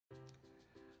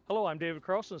Hello, I'm David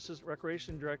Carlson, Assistant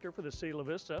Recreation Director for the City of La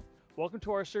Vista. Welcome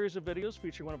to our series of videos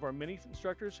featuring one of our many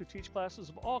instructors who teach classes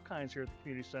of all kinds here at the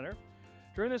Community Center.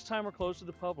 During this time, we're closed to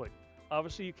the public.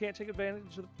 Obviously, you can't take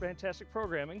advantage of the fantastic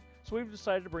programming, so we've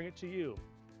decided to bring it to you.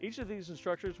 Each of these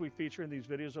instructors we feature in these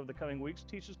videos over the coming weeks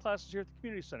teaches classes here at the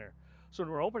Community Center. So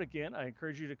when we're open again, I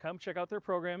encourage you to come check out their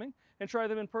programming and try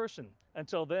them in person.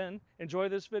 Until then, enjoy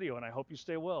this video, and I hope you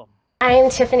stay well.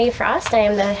 I'm Tiffani Frost. I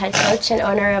am the head coach and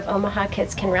owner of Omaha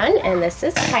Kids Can Run, and this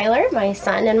is Kyler, my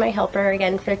son and my helper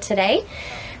again for today.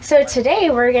 So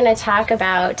today we're going to talk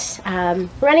about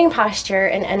running posture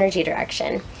and energy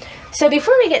direction. So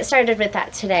before we get started with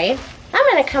that today,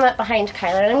 I'm going to come up behind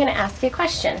Kyler and I'm going to ask you a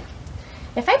question.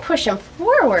 If I push him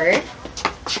forward,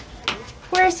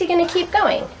 where is he going to keep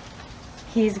going?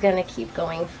 He's going to keep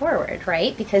going forward,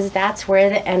 right? Because that's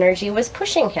where the energy was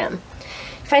pushing him.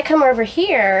 If I come over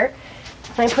here,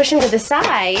 if I push him to the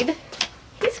side,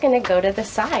 he's going to go to the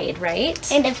side,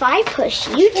 right? And if I push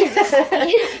you to the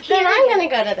side, then I'm going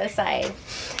to go to the side.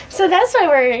 So that's why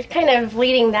we're kind of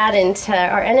leading that into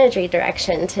our energy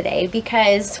direction today,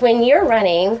 because when you're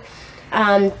running,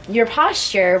 your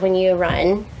posture when you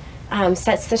run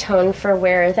sets the tone for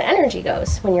where the energy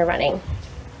goes when you're running.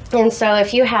 And so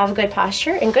if you have good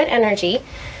posture and good energy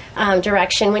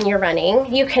direction when you're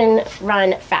running, you can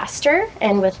run faster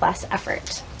and with less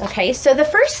effort. Okay, so the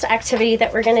first activity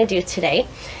that we're going to do today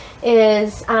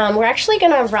is we're actually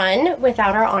going to run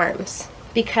without our arms,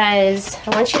 because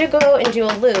I want you to go and do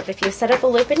a loop. If you set up a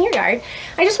loop in your yard,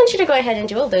 I just want you to go ahead and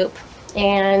do a loop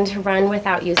and run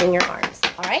without using your arms.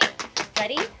 All right,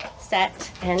 ready,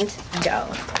 set, and go.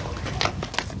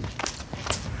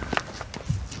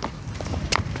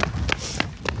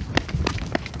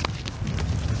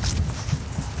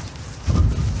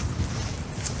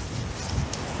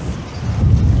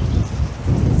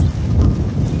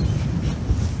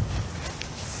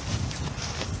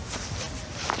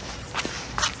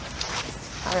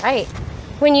 All right,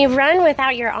 when you run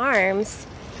without your arms,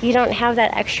 you don't have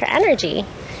that extra energy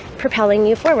propelling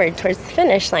you forward towards the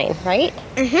finish line, right?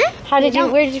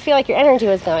 Mm-hmm. Where did you feel like your energy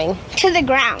was going? To the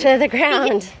ground. To the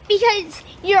ground. Because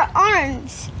your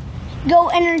arms go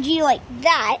energy like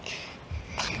that,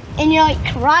 and you're like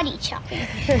karate chopping.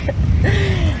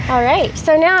 All right,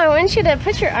 so now I want you to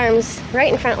put your arms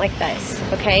right in front like this,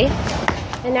 okay?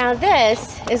 And now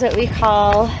this is what we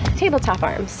call tabletop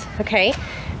arms, okay?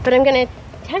 But I'm gonna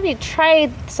have you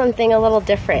try something a little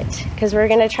different, because we're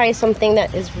going to try something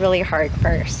that is really hard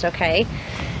first, okay?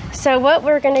 So what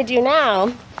we're going to do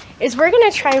now is we're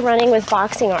going to try running with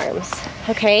boxing arms,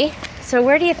 okay? So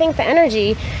where do you think the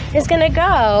energy is going to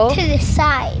go? To the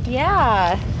side.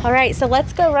 Yeah. All right, so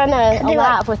let's go run a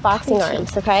lap with boxing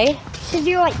arms, okay? So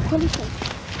you're like punching.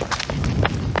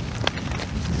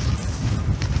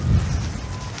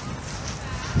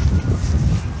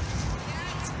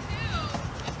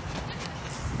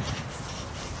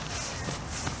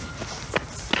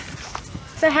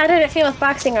 So how did it feel with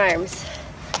boxing arms?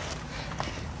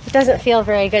 It doesn't feel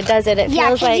very good, does it? It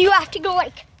feels like you have to go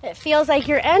like... It feels like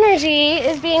your energy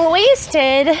is being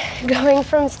wasted going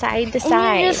from side to side.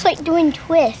 And you're just like doing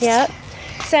twists. Yep.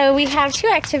 So we have two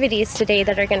activities today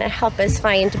that are going to help us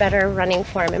find better running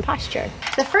form and posture.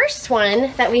 The first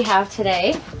one that we have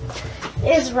today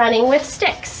is running with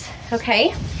sticks,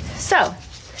 okay? So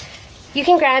you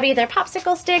can grab either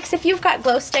popsicle sticks. If you've got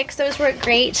glow sticks, those work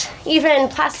great. Even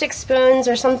plastic spoons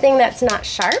or something that's not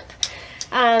sharp,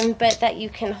 but that you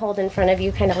can hold in front of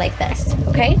you kind of like this,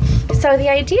 okay? So the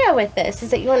idea with this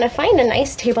is that you want to find a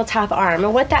nice tabletop arm.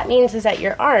 And what that means is that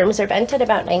your arms are bent at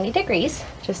about 90 degrees,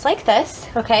 just like this,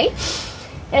 okay?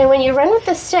 And when you run with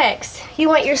the sticks, you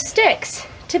want your sticks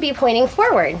to be pointing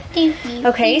forward.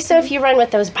 Okay, so if you run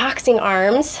with those boxing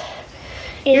arms,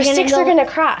 your sticks are going to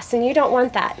cross, and you don't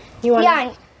want that. You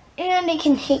want and it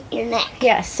can hit your neck.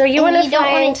 Yes, so you want to don't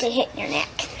want it to hit your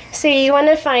neck. So you want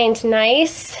to find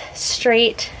nice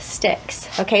straight sticks.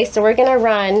 Okay, so we're going to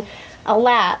run a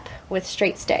lap with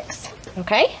straight sticks.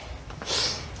 Okay?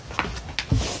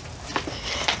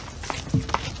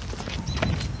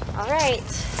 All right.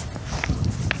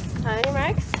 On your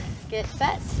marks, get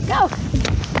set, go.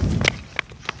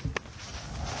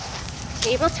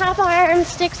 Tabletop arms,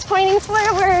 sticks pointing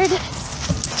forward.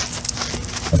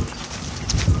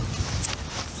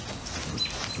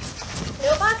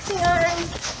 No boxing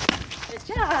arms.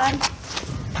 Good job.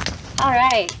 All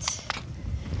right.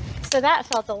 So that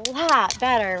felt a lot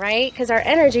better, right? Because our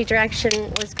energy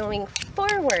direction was going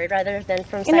forward rather than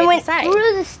from side to side. And it went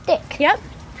through the stick. Yep.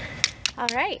 All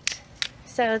right.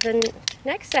 So the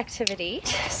next activity.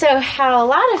 So how a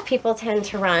lot of people tend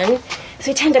to run is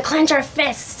we tend to clench our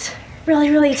fists really,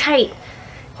 really tight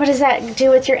What does that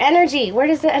do with your energy? Where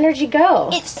does the energy go?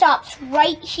 It stops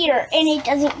right here and it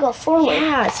doesn't go forward.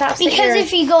 Yeah, it stops because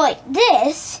if you go like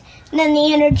this, then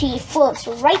the energy flows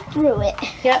right through it.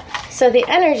 Yep. So the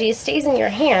energy stays in your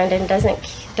hand and doesn't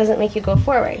make you go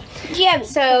forward. Yeah.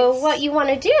 So what you want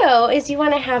to do is you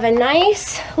want to have a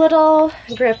nice little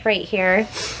grip right here.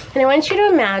 And I want you to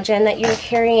imagine that you're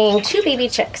carrying 2 baby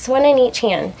chicks, one in each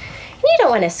hand. And you don't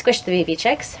want to squish the baby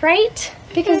chicks, right?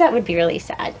 Because that would be really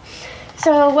sad.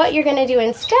 So what you're going to do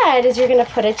instead is you're going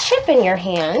to put a chip in your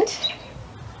hand.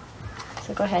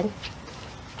 So go ahead.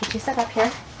 Get you set up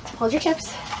here. Hold your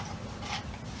chips.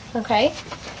 Okay.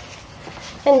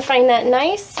 And find that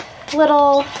nice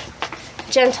little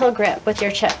gentle grip with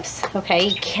your chips. Okay,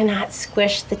 you cannot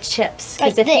squish the chips,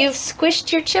 because if you've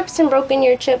squished your chips and broken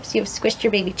your chips, you've squished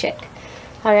your baby chick.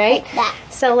 All right, like that.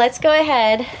 So let's go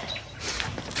ahead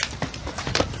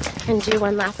and do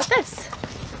one lap of this.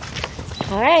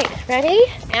 All right, ready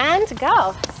and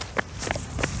go.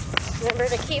 Remember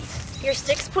to keep your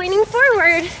sticks pointing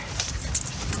forward.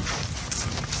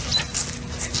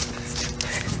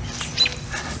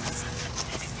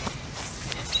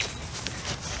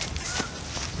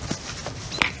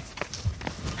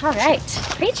 All right,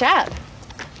 great job.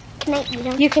 Can I eat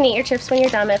them? You can eat your chips when you're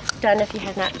done if you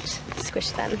have not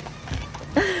squished them.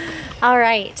 All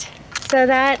right, so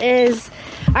that is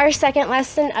our second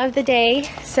lesson of the day.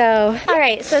 So, all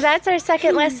right, so that's our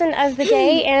second lesson of the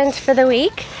day and for the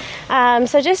week.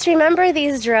 So just remember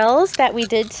these drills that we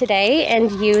did today and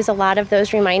use a lot of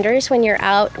those reminders when you're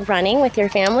out running with your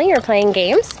family or playing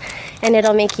games, and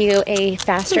it'll make you a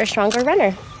faster, stronger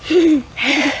runner.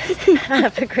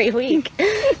 Have a great week.